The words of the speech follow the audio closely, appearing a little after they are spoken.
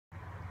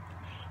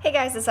Hey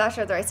guys, it's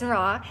Sasha with Rice and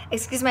Raw.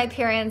 Excuse my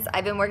appearance,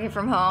 I've been working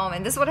from home,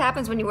 and this is what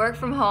happens when you work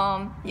from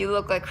home. You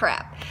look like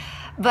crap.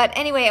 But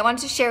anyway, I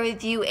wanted to share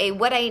with you a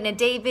what I eat in a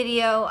day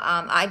video.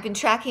 I've been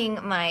tracking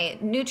my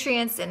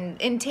nutrients and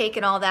intake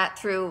and all that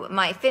through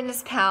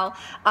MyFitnessPal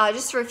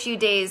just for a few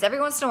days.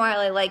 Every once in a while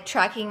I like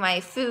tracking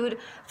my food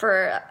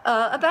for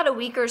about a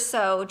week or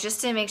so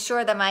just to make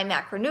sure that my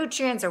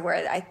macronutrients are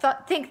where I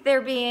think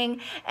they're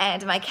being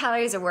and my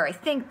calories are where I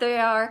think they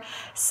are.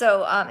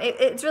 So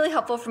it's really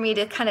helpful for me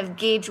to kind of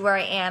gauge where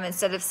I am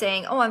instead of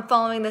saying, oh, I'm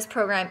following this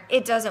program,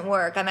 it doesn't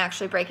work. I'm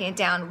actually breaking it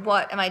down.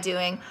 What am I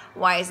doing?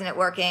 Why isn't it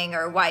working?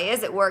 Or why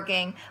is it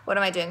working? What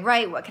am I doing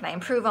right? What can I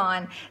improve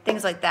on?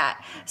 Things like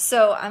that.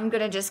 So I'm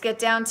gonna just get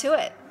down to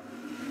it.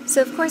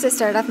 So of course I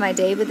started off my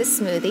day with a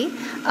smoothie.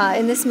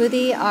 In the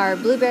smoothie are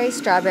blueberries,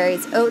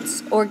 strawberries,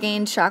 oats,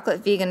 Orgain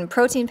chocolate vegan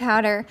protein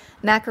powder,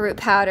 maca root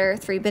powder,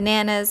 3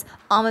 bananas,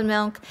 almond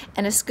milk,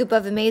 and a scoop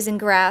of amazing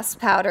grass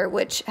powder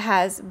which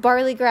has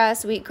barley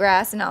grass,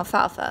 wheatgrass, and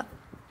alfalfa.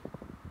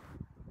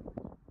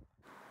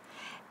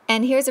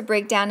 And here's a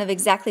breakdown of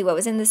exactly what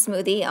was in the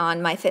smoothie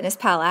on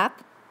MyFitnessPal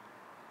app.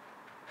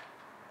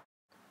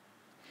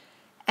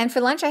 And for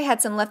lunch, I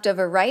had some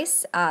leftover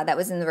rice that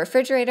was in the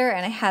refrigerator,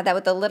 and I had that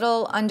with a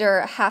little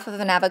under half of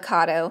an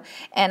avocado.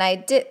 And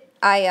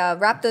I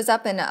wrapped those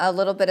up in a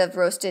little bit of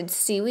roasted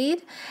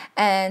seaweed,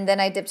 and then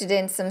I dipped it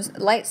in some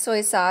light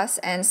soy sauce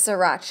and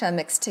sriracha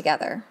mixed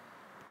together.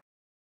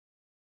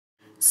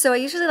 So I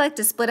usually like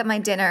to split up my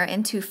dinner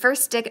into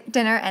first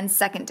dinner and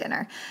second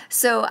dinner.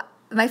 So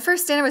my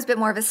first dinner was a bit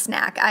more of a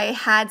snack. I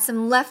had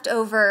some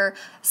leftover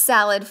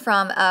salad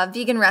from a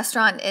vegan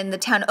restaurant in the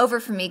town over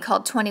from me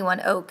called 21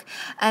 Oak.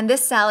 And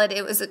this salad,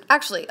 it was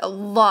actually a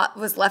lot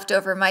was left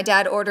over. My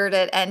dad ordered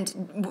it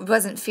and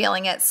wasn't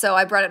feeling it, so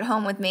I brought it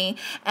home with me.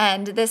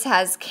 And this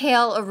has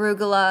kale,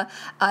 arugula,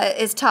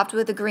 is topped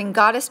with a green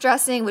goddess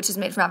dressing, which is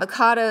made from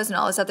avocados and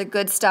all this other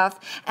good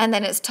stuff. And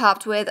then it's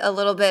topped with a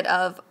little bit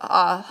of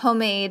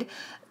homemade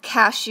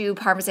cashew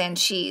Parmesan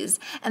cheese.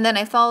 And then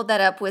I followed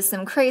that up with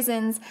some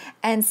craisins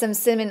and some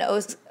cinnamon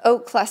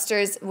oat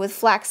clusters with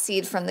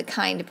flaxseed from the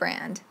Kind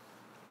brand.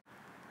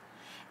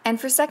 And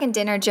for second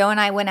dinner, Joe and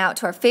I went out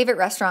to our favorite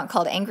restaurant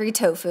called Angry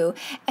Tofu,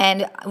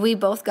 and we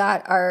both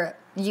got our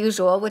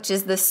usual, which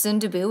is the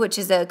sundubu, which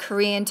is a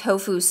Korean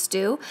tofu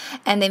stew,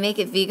 and they make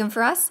it vegan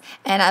for us.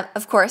 And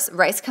of course,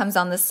 rice comes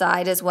on the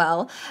side as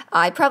well.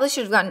 I probably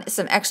should have gotten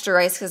some extra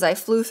rice because I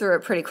flew through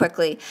it pretty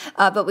quickly.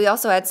 But we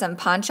also had some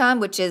panchan,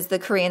 which is the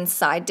Korean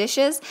side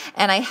dishes,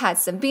 and I had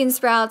some bean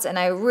sprouts, and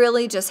I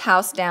really just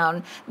housed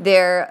down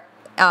their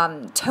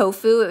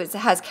tofu. It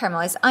has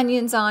caramelized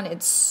onions on.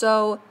 It's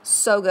so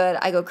good.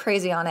 I go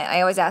crazy on it. I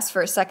always ask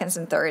for seconds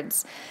and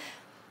thirds.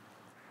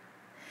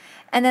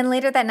 And then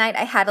later that night,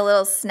 I had a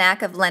little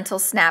snack of lentil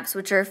snaps,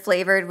 which are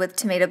flavored with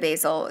tomato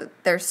basil.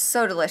 They're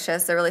so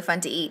delicious. They're really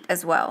fun to eat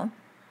as well.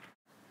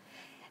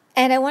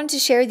 And I wanted to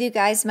share with you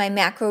guys my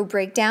macro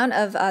breakdown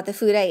of the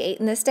food I ate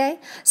in this day.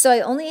 So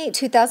I only ate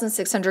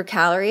 2,600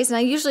 calories, and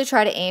I usually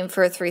try to aim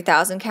for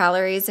 3,000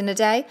 calories in a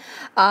day.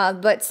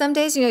 But some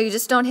days, you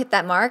just don't hit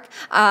that mark.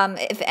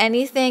 If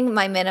anything,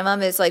 my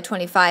minimum is like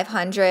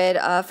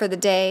 2,500 for the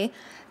day.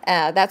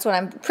 That's what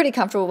I'm pretty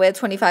comfortable with,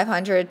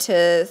 2,500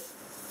 to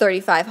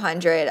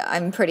 3,500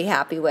 I'm pretty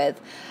happy with.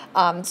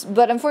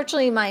 But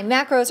unfortunately my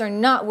macros are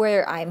not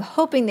where I'm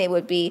hoping they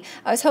would be.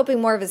 I was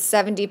hoping more of a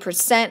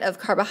 70% of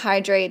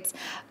carbohydrates,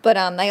 but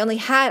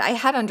I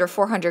had under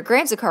 400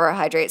 grams of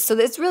carbohydrates. So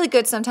it's really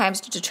good sometimes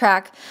to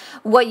track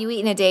what you eat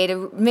in a day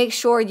to make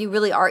sure you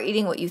really are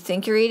eating what you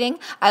think you're eating.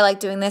 I like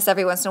doing this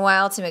every once in a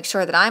while to make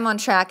sure that I'm on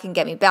track and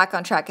get me back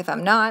on track if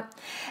I'm not.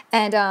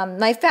 And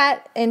my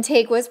fat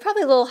intake was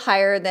probably a little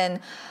higher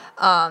than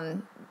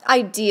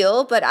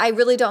ideal, but I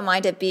really don't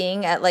mind it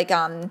being at like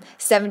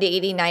 70,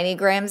 80, 90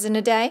 grams in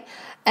a day.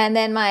 And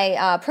then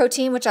my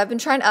protein, which I've been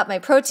trying to up my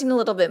protein a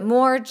little bit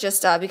more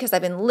just because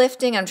I've been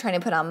lifting. I'm trying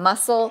to put on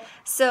muscle.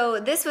 So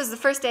this was the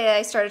first day that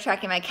I started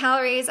tracking my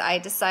calories. I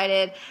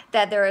decided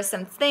that there are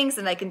some things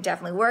that I can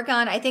definitely work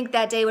on. I think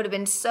that day would have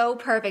been so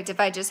perfect if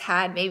I just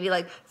had maybe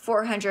like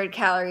 400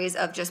 calories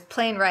of just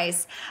plain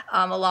rice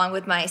along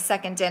with my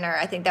second dinner.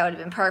 I think that would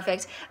have been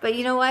perfect. But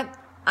you know what?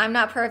 I'm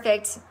not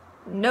perfect.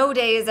 No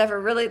day is ever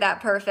really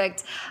that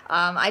perfect.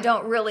 I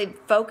don't really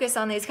focus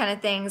on these kind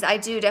of things. I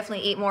do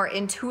definitely eat more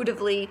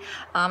intuitively.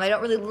 I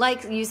don't really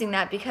like using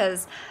that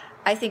because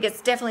I think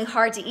it's definitely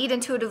hard to eat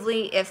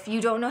intuitively if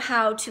you don't know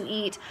how to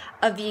eat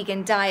a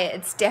vegan diet.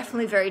 It's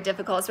definitely very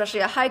difficult, especially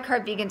a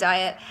high-carb vegan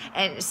diet,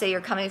 and say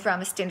you're coming from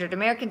a standard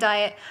American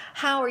diet.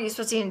 How are you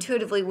supposed to eat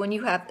intuitively when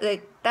you have,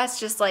 that's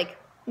just like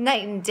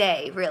night and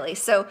day, really.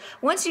 So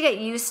once you get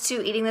used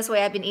to eating this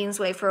way, I've been eating this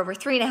way for over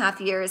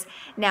 3.5 years.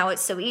 Now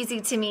it's so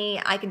easy to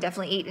me. I can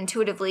definitely eat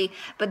intuitively,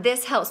 but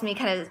this helps me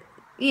kind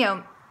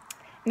of,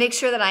 make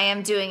sure that I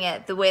am doing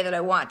it the way that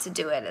I want to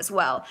do it as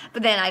well.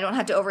 But then I don't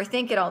have to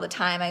overthink it all the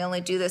time. I only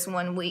do this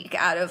 1 week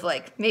out of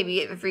like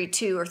maybe every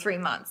 2 or 3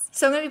 months.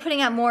 So I'm going to be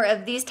putting out more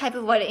of these type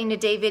of what in a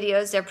day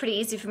videos. They're pretty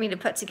easy for me to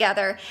put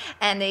together,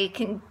 and they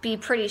can be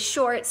pretty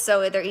short,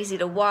 so they're easy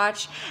to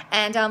watch.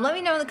 And let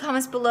me know in the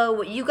comments below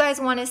what you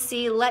guys want to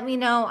see. Let me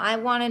know. I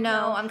want to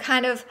know. I'm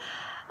kind of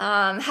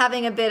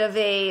having a bit of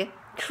a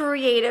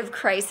creative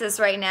crisis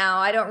right now.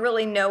 I don't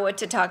really know what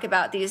to talk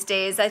about these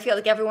days. I feel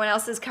like everyone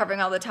else is covering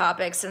all the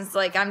topics, and it's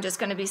like I'm just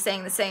going to be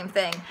saying the same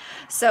thing.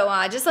 So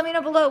just let me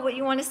know below what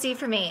you want to see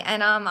from me,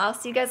 and I'll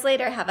see you guys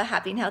later. Have a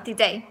happy and healthy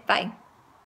day. Bye.